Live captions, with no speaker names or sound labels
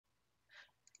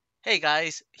Hey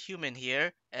guys, Human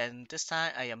here, and this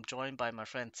time I am joined by my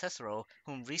friend Tesero,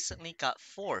 whom recently got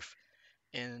 4th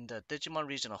in the Digimon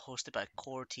Regional hosted by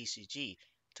CoreTCG.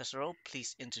 Tesero,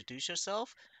 please introduce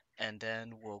yourself, and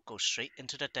then we'll go straight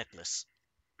into the deck list.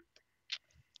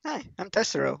 Hi, I'm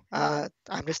Tesero.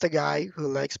 I'm just a guy who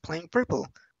likes playing Purple.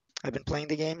 I've been playing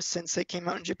the game since it came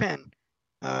out in Japan.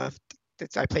 Uh,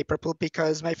 I play Purple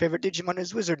because my favorite Digimon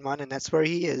is Wizardmon, and that's where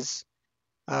he is.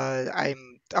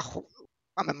 I'm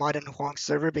a mod in Huang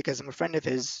server because I'm a friend of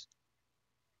his.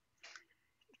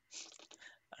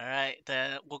 Alright,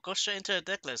 then we'll go straight into the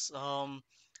deck list.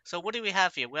 So what do we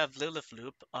have here? We have Lilith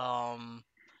Loop.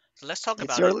 So let's talk It's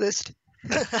about your it. list.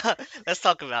 Let's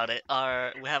talk about it.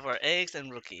 We have our eggs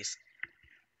and rookies.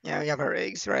 Yeah, we have our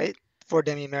eggs, right? For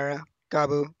Demimera,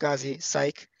 Gabu, Gazi,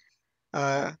 Psyche.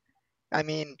 Uh, I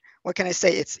mean, what can I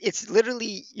say? It's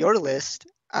literally your list.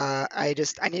 I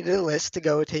needed a list to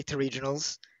go take to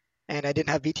regionals, and I didn't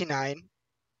have BT9.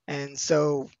 And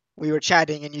so we were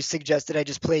chatting, and you suggested I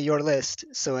just play your list.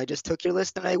 So I just took your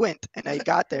list and I went, and I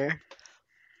got there.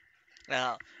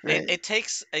 Now, it, Right. it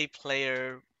takes a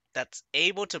player that's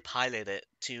able to pilot it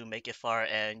to make it far,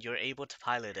 and you're able to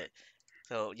pilot it.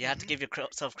 So you have to hmm give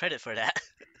yourself credit for that.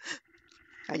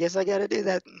 I guess I gotta do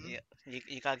that. Yeah,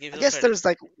 you gotta give I yourself guess credit. there's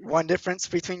like one difference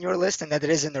between your list and that it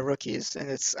is in the rookies, and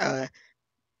it's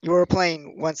you were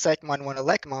playing one Psychmon, one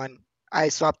Elecmon. I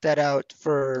swapped that out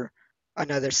for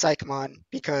another Psychmon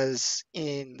because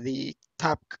in the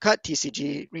top cut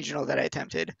TCG regional that I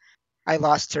attempted, I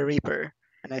lost to Reaper,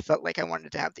 and I felt like I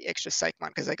wanted to have the extra Psychmon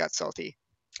because I got salty.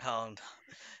 Um,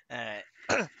 all right,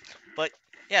 but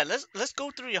yeah, let's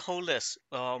go through your whole list.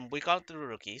 We got through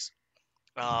rookies.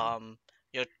 hmm Um,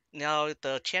 your now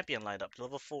the champion lineup,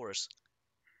 level fours.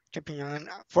 Champion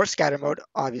for scatter mode,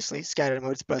 obviously. Scatter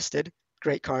mode's busted.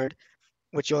 Great card,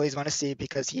 which you always want to see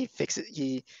because he fixes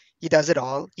he does it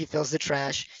all. He fills the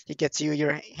trash. He gets you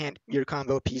your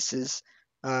combo pieces.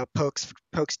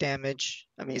 Pokes damage.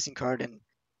 Amazing card. And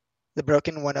the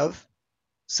broken one of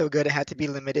so good it had to be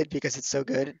limited because it's so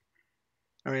good.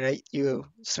 All right, you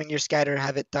swing your scatter,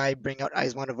 have it die, bring out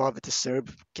Eyes One, evolve it to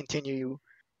Serb, continue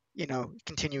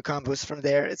combos from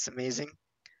there. It's amazing.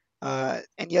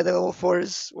 Any other level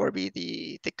fours or be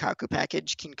the Kaku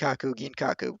package, Kinkaku,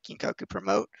 Ginkaku, Ginkaku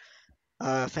promote.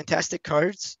 Fantastic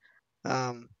cards.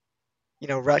 Um,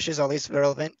 Rush is always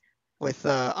relevant. With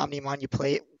Omnimon, you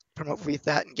play it, promote with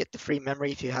that, and get the free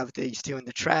memory if you have these two in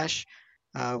the trash,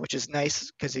 which is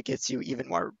nice because it gets you even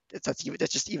more. That's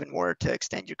just even more to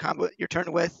extend your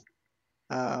turn with.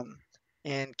 Um,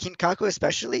 and Kinkaku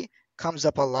especially comes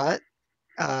up a lot.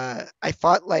 I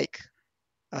fought like.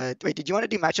 Wait, did you want to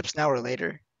do matchups now or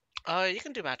later? You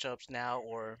can do matchups now,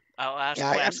 or we'll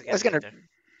I ask was again gonna. later.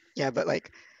 Yeah, but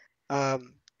like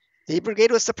Um, the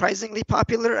Brigade was surprisingly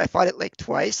popular. I fought it like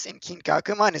twice, and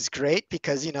Kinkakumon is great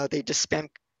because they just spam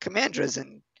Commandras,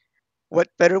 and what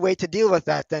better way to deal with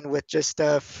that than with just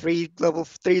a free level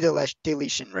 3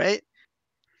 deletion, right?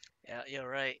 Yeah, you're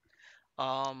right.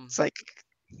 Um, It's like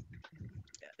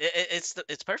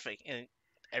it's perfect. And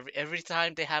every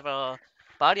time they have a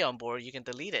body on board, you can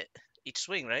delete it each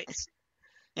swing, right? it's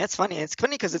yeah, it's funny. It's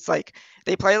funny because it's like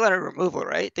they play a lot of removal,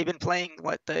 right? They've been playing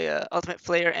what the Ultimate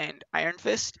Flare and Iron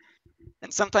Fist,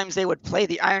 and sometimes they would play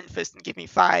the Iron Fist and give me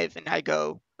 5, and I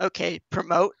go, okay,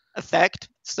 promote effect.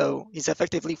 So he's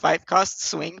effectively 5 cost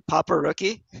swing, popper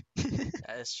rookie.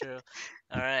 That is true.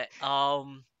 All right.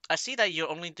 I see that you're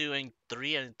only doing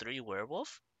 3 and 3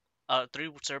 werewolf.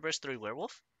 3 Cerberus, 3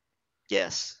 werewolf.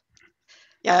 Yes.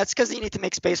 Yeah, that's because you need to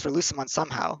make space for Lucemon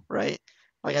somehow, right?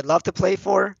 Like I'd love to play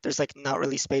 4. There's like not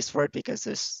really space for it because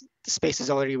the space is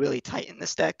already really tight in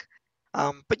this deck.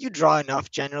 But you draw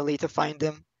enough generally to find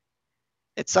them.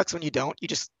 It sucks when you don't. You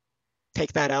just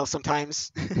take that out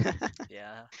sometimes.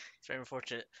 Yeah, it's very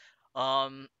unfortunate.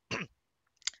 Um,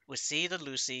 we see the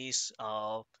Lucy's.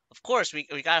 Of course, we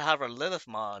gotta have our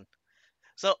Lilithmon.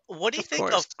 So, what do you Of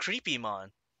think of course.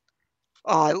 Creepymon?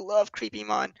 Oh, I love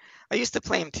Creepymon. I used to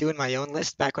play him too in my own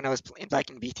list back when I was playing back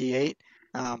in BT8.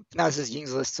 Now this is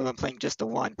Ying's list, so I'm playing just the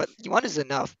one. But one is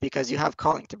enough because you have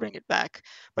calling to bring it back.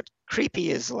 But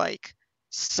Creepy is like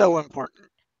so important.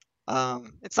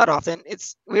 It's not often.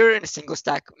 We're in a single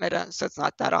stack meta, so it's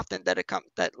not that often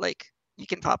that like you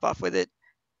can pop off with it,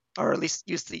 or at least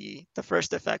use the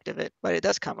first effect of it. But it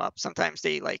does come up. Sometimes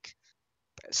they like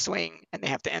swing and they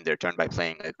have to end their turn by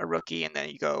playing a rookie, and then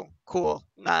you go, cool,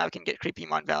 now I can get creepy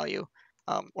mon value.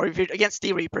 Or if you're against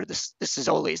the Reaper, this is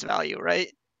always value,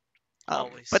 right? But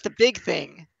Always. the big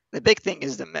thing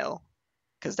is the mill,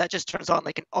 because that just turns on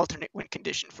like an alternate win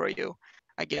condition for you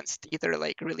against either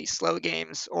like really slow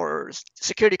games or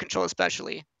security control,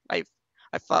 especially.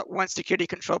 I fought one security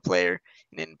control player,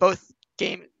 and in both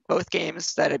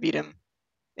games that I beat him,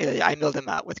 I milled him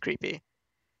out with creepy.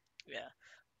 Yeah.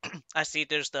 I see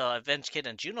there's the Avenge Kid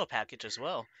and Juno package as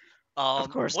well. Of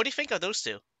course, What do you think of those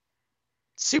two?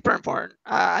 super important.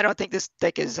 I don't think this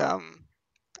deck is I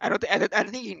don't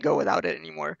think you can go without it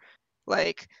anymore.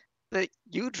 Like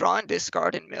you draw and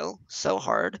discard and mill so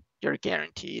hard, you're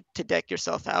guaranteed to deck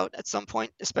yourself out at some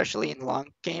point, especially in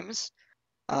long games.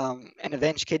 And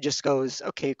Avenge Kid just goes,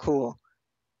 okay, cool.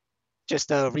 Just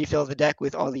refill the deck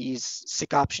with all these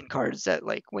sick option cards that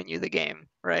like win you the game,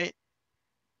 right?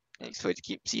 And so it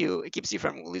keeps you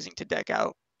from losing to deck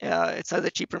out. It's not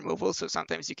a cheap removal, so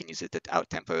sometimes you can use it to out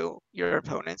tempo your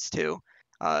opponents too.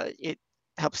 It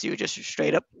helps you just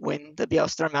straight up win the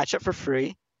Bielstar matchup for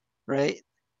free, right?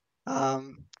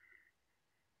 Um,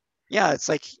 yeah, it's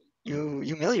like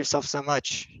you mill yourself so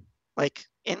much. Like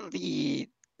in the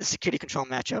security control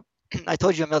matchup, I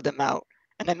told you I milled them out,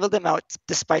 and I milled them out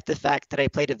despite the fact that I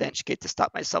played Avenge Kit to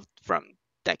stop myself from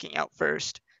decking out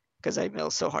first because I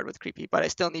mill so hard with creepy. But I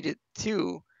still needed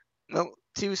to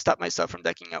stop myself from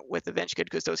decking out with Avenge Kit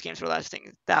because those games were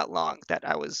lasting that long that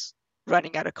I was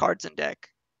running out of cards in deck.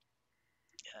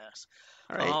 Yes.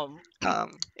 All right.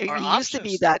 Um, It our used to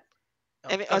be options. that Oh,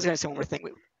 I mean, I go was ahead. gonna say one more thing.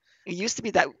 It used to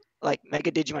be that like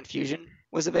Mega Digimon Fusion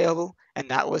was available, and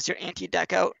that was your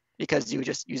anti-deck out because you would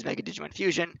just use Mega Digimon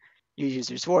Fusion, you use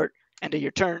your Sword, end of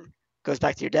your turn, goes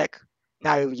back to your deck.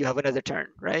 Now you have another turn,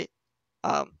 right?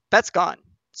 That's gone.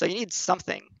 So you need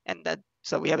something, and that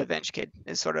so we have Avenge Kid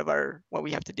is sort of our what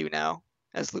we have to do now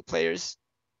as loop players.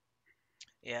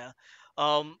 Yeah.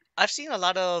 I've seen a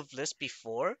lot of lists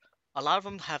before. A lot of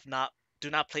them have not do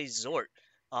not play Zort.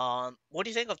 What do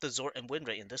you think of the Zort and win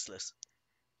rate in this list?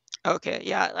 Okay,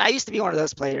 yeah, I used to be one of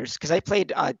those players because I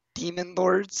played Demon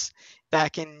Lords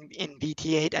back in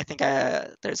BT8. I think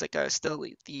there's like a still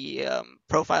the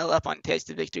profile up on Taste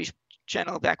of Victory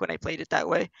channel back when I played it that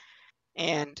way.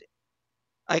 And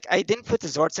like I didn't put the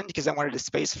Zords in because I wanted a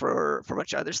space for a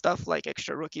bunch of other stuff like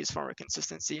extra rookies for more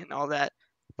consistency and all that.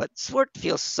 But Sword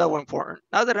feels so important.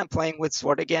 Now that I'm playing with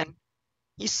Sword again,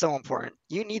 he's so important.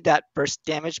 You need that burst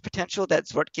damage potential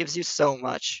that's what gives you so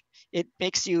much. It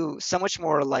makes you so much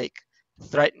more like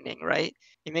threatening, right?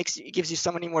 It gives you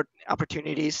so many more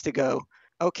opportunities to go,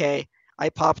 okay, I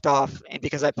popped off, and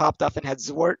because I popped off and had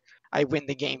Zwart, I win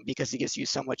the game because it gives you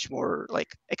so much more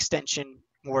like extension,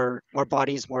 more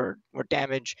bodies, more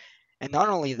damage. And not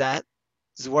only that,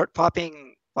 Zwart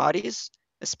popping bodies,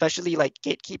 especially like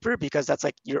Gatekeeper, because that's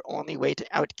like your only way to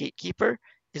out Gatekeeper,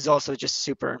 is also just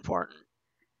super important.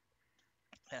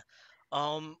 Yeah.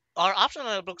 Our option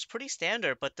lineup looks pretty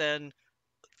standard, but then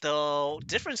the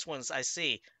difference ones I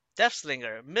see: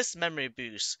 Deathslinger, Miss Memory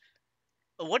Boost.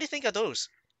 What do you think of those?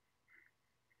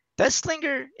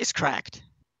 Deathslinger is cracked.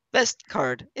 Best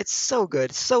card. It's so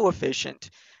good, so efficient,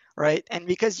 right? And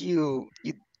because you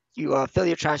fill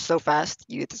your trash so fast,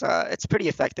 it's pretty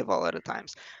effective all at the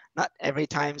times. Not every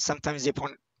time. Sometimes the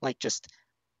opponent like just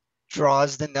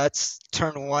draws the nuts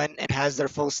turn one and has their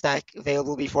full stack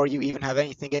available before you even have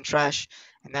anything in trash,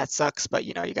 and that sucks. But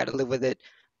you got to live with it.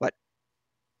 But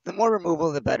the more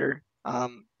removal, the better.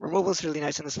 Removal is really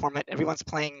nice in this format. Everyone's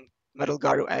playing Metal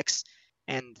Garu X,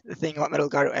 and the thing about Metal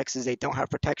Garu X is they don't have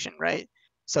protection, right?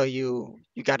 So you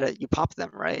pop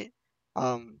them, right?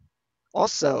 Um,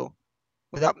 Also,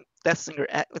 without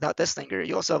without Deathslinger,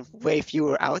 you also have way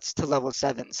fewer outs to level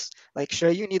sevens. Like, sure,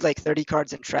 you need like 30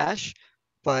 cards in trash,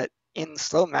 but in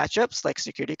slow matchups like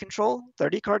Security Control,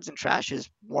 30 cards in trash is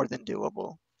more than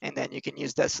doable. And then you can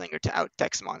use Deathslinger to out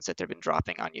Texmons that they've been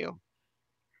dropping on you.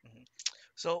 Mhm.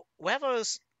 So we have a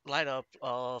lineup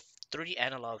of three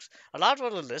analogs. A lot of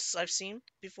other lists I've seen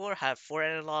before have four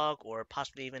analog or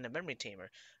possibly even a memory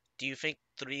tamer. Do you think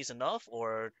three is enough,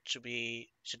 or should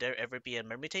there ever be a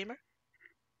memory tamer?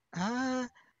 Uh,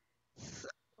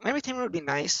 Memory Tamer would be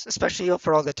nice, especially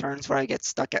for all the turns where I get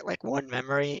stuck at like one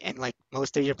memory and like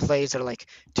most of your plays are like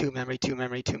two memory, two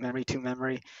memory, two memory, two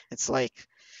memory. It's like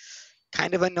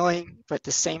kind of annoying, but at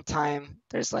the same time,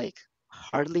 there's like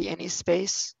hardly any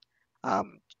space.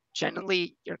 Um,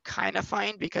 Generally, you're kind of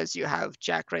fine because you have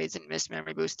Jack Raids and Mist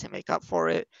Memory Boost to make up for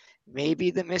it.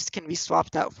 Maybe the Mist can be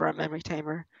swapped out for a Memory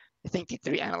Tamer. I think the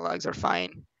three analogs are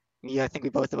fine. Yeah, I think we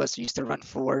both of us used to run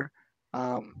four.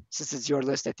 Since it's your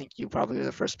list, I think you probably were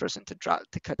the first person to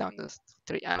cut down the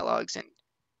three analogs, and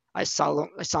I saw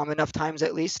them enough times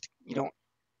at least. You don't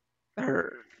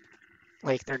they're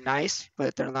they're nice,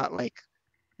 but they're not like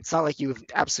it's not like you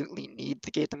absolutely need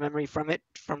to get the memory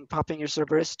from popping your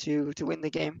Cerberus to win the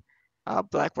game.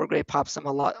 Black or Gray pops them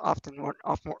a lot often a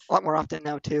lot more often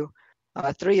now too.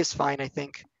 Three is fine, I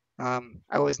think.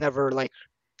 I was never like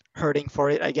hurting for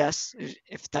it, I guess,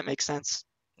 if that makes sense.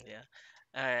 Yeah.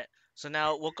 All right. So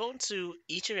now we'll go into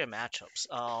each of your matchups.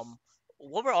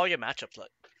 What were all your matchups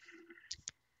like?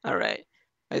 All right.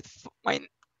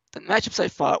 The matchups I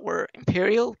fought were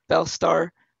Imperial, Bellstar,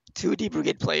 two D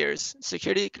Brigade players,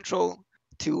 Security Control,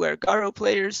 two Ergaro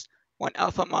players, one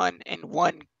Alphamon, and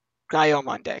one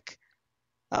Gryomon deck.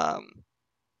 Um,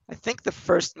 I think the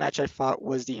first match I fought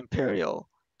was the Imperial,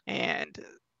 and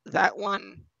that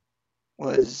one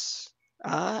was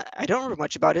I don't remember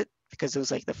much about it because it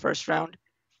was like the first round.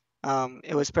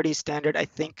 It was pretty standard. I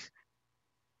think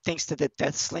thanks to the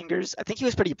Death Slingers, I think he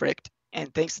was pretty bricked,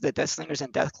 and thanks to the Death Slingers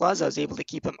and Death Claws, I was able to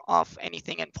keep him off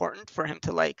anything important for him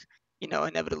to like,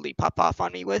 inevitably pop off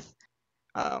on me with.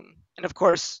 And of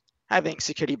course, having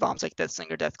security bombs like Death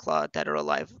Slinger, Death Claw that are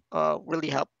alive really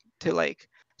help to like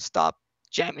stop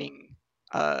jamming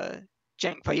uh,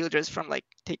 jamming Pyudras from like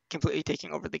completely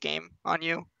taking over the game on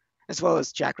you, as well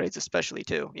as Jack Raids especially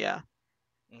too. Yeah.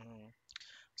 Hmm.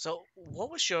 So,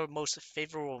 what was your most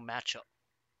favorable matchup?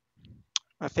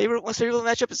 Most favorite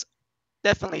matchup is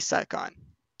definitely Sekon.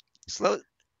 Slow,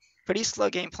 pretty slow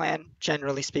game plan,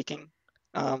 generally speaking.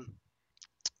 Um,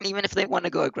 Even if they want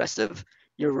to go aggressive,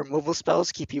 your removal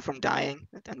spells keep you from dying,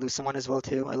 and lose someone as well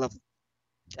too. I love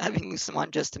having lose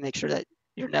someone just to make sure that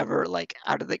you're never like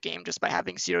out of the game just by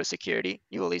having zero security.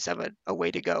 You always have a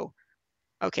way to go.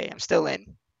 Okay, I'm still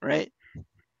in, right?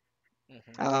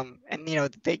 Hmm. And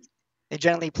they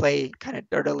generally play kind of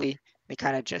dirtily. They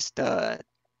kind of just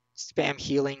spam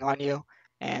healing on you,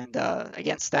 and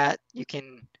against that, you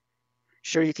can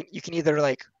either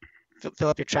like fill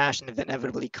up your trash and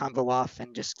inevitably combo off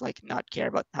and just like not care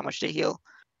about how much they heal,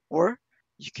 or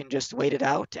you can just wait it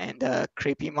out and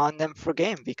creep him on them for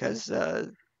game because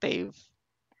they've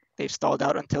they've stalled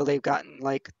out until they've gotten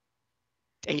like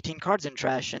 18 cards in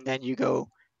trash, and then you go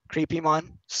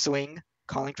Creepymon, swing,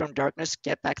 Calling from Darkness,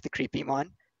 get back the Creepymon,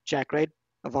 Jack Raid,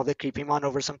 evolve the Creepymon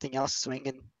over something else, swing,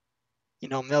 and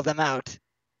mill them out.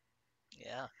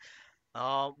 Yeah.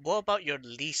 What about your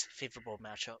least favorable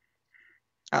matchup?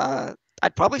 Uh,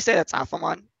 I'd probably say that's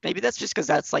Alphamon. Maybe that's just because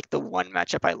that's like the one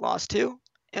matchup I lost to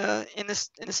in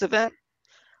this event.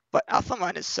 But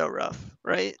Alphamon is so rough,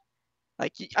 right?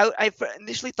 Like I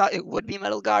initially thought it would be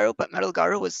Metal Garo, but Metal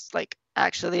Garo was like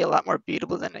actually a lot more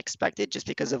beatable than expected just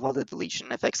because of all the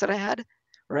deletion effects that I had,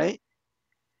 right?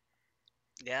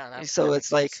 Yeah, that So makes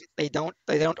it's like sense. they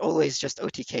don't always just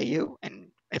OTK you,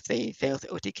 and if they fail to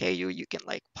OTK you, you can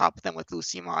like pop them with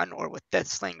Lucimon or with Death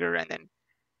Slinger, and then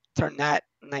turn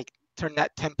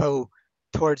that tempo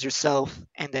towards yourself,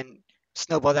 and then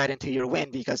snowball that into your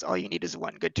win because all you need is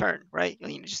one good turn, right?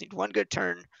 You just need one good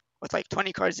turn with like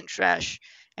 20 cards in trash,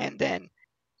 and then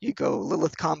you go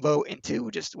Lilith combo into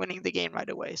just winning the game right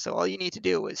away. So all you need to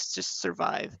do is just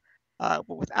survive. But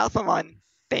with Alphamon,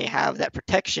 they have that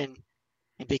protection,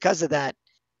 and because of that,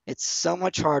 it's so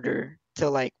much harder to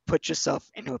like put yourself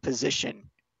into a position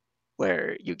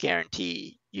where you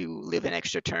guarantee you live an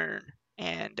extra turn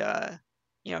and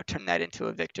turn that into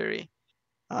a victory.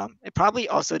 It probably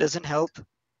also doesn't help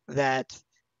that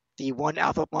the one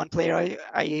Alpha Mon player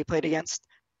I played against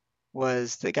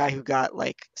was the guy who got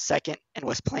like second and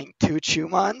was playing two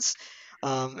Chumons,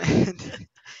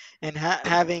 and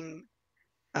having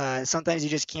sometimes you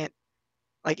just can't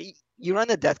like you run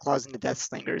the Death Claws and the Death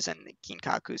Slingers and the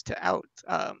Kinkakus to out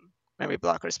memory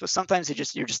blockers, but sometimes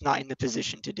you're just not in the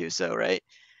position to do so, right?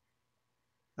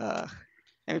 Uh,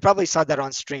 and we probably saw that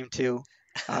on stream too.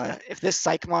 If this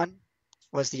Psychmon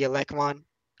was the Elecmon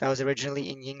that was originally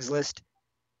in Ying's list,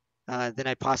 then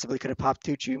I possibly could have popped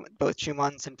both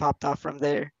Chumons and popped off from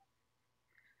there.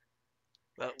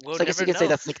 But we'll So I guess you never could say know.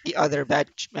 that's like the other bad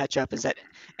matchup is that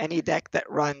any deck that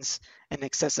runs an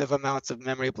excessive amounts of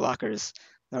memory blockers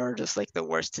are just like the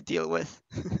worst to deal with.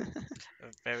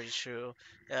 Very true.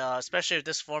 Especially with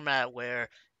this format where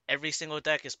every single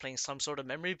deck is playing some sort of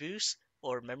memory boost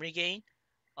or memory gain.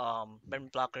 Memory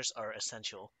blockers are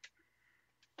essential.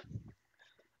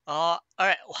 All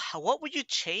right. What would you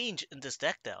change in this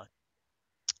deck then?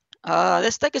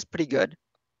 This deck is pretty good.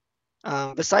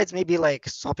 Besides maybe like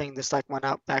swapping the Psych one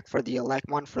out back for the Elect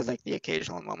one for like the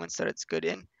occasional moments that it's good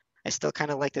in. I still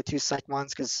kind of like the two Psych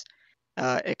ones because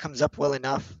it comes up well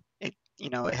enough.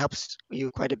 It helps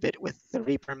you quite a bit with the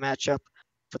Reaper matchup,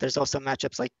 but there's also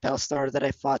matchups like Bellstar that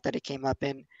I fought that it came up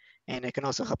in, and it can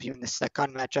also help you in the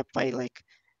second matchup by like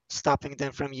stopping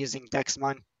them from using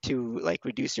Dexmon to like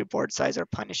reduce your board size or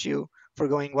punish you for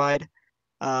going wide.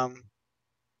 Um,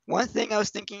 One thing I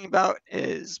was thinking about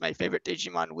is my favorite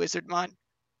Digimon, Wizardmon.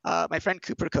 My friend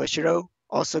Cooper Koshiro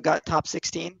also got top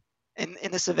 16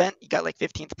 in this event. He got like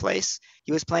 15th place.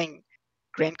 He was playing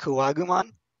Grand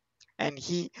Kuwagumon, and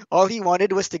he all he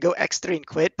wanted was to go X3 and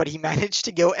quit, but he managed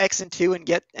to go X and 2 and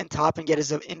get and top and get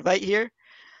his invite here.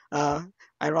 Uh,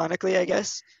 Ironically, I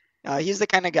guess. He's the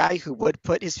kind of guy who would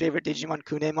put his favorite Digimon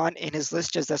Kunemon in his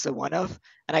list just as a one of,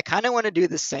 and I kind of want to do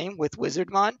the same with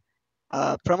Wizardmon.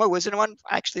 Promo Wizardmon,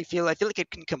 I feel like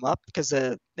it can come up because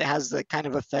it has the kind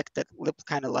of effect that Lip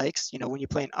kind of likes. You know, when you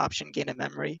play an option gain a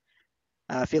memory,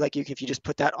 I feel like if you just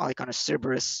put that on, like on a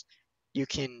Cerberus, you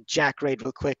can jack raid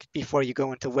real quick before you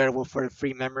go into Werewolf for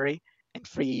free memory and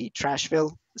free trash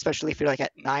fill, especially if you're like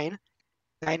at nine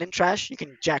in trash, you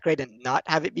can jack raid and not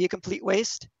have it be a complete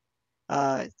waste.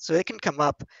 So it can come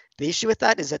up. The issue with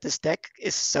that is that this deck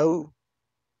is so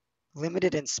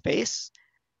limited in space.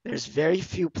 There's very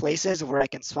few places where I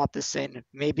can swap this in.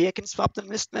 Maybe I can swap the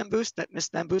Mistman boost. That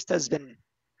Mistman boost has been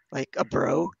like a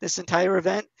bro this entire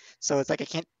event, so it's like I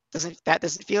can't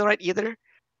doesn't feel right either,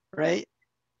 right?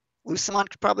 Lucamon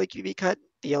could probably be cut,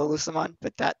 the yellow Lucamon,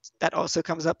 but that also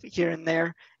comes up here and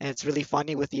there, and it's really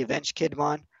funny with the Avenge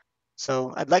Kidmon.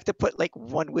 So I'd like to put like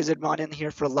one Wizardmon in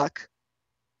here for luck.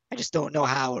 I just don't know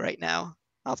how right now.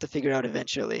 I'll have to figure out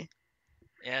eventually.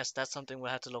 Yes, that's something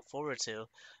we'll have to look forward to.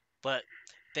 But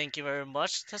thank you very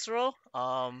much, Tesoro.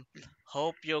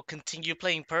 Hope you'll continue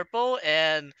playing purple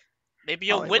and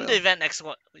maybe Oh, you'll I win the will. event next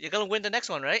one. You're gonna win the next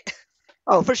one, right?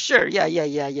 Oh, for sure. Yeah, yeah,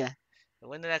 yeah, yeah.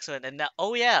 Win the next one. And now,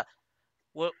 oh yeah,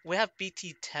 we have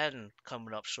BT10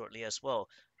 coming up shortly as well.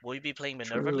 Will you be playing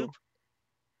Minerva True. Loop?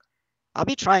 I'll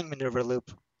be trying Maneuver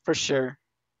Loop for sure.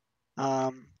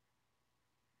 Um,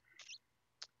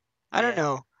 I don't Yeah.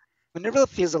 know. Minerva Loop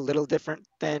feels a little different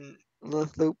than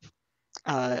Lilith Loop.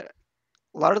 Uh,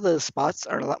 a lot of the spots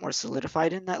are a lot more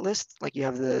solidified in that list. Like you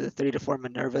have the 3 to 4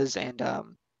 Minervas and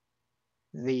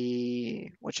the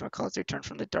whatchamacallit, Return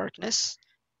from the Darkness.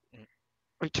 Mm.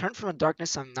 Return from the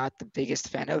Darkness, I'm not the biggest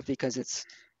fan of because it's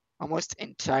almost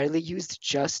entirely used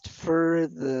just for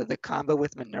the combo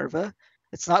with Minerva.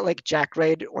 It's not like Jack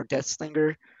Raid or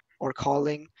Deathslinger or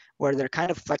Calling, where they're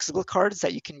kind of flexible cards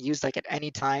that you can use like at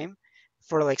any time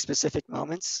for like specific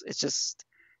moments. It's just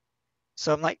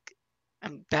so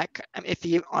I'm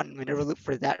iffy on Minerva Loop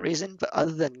for that reason. But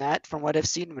other than that, from what I've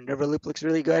seen, Minerva Loop looks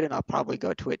really good, and I'll probably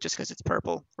go to it just because it's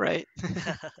purple, right?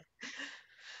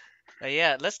 But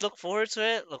yeah, let's look forward to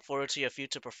it. Look forward to your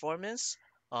future performance.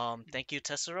 Thank you,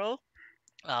 Tesoro.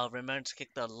 Remember to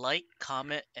click the like,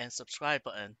 comment, and subscribe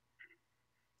button.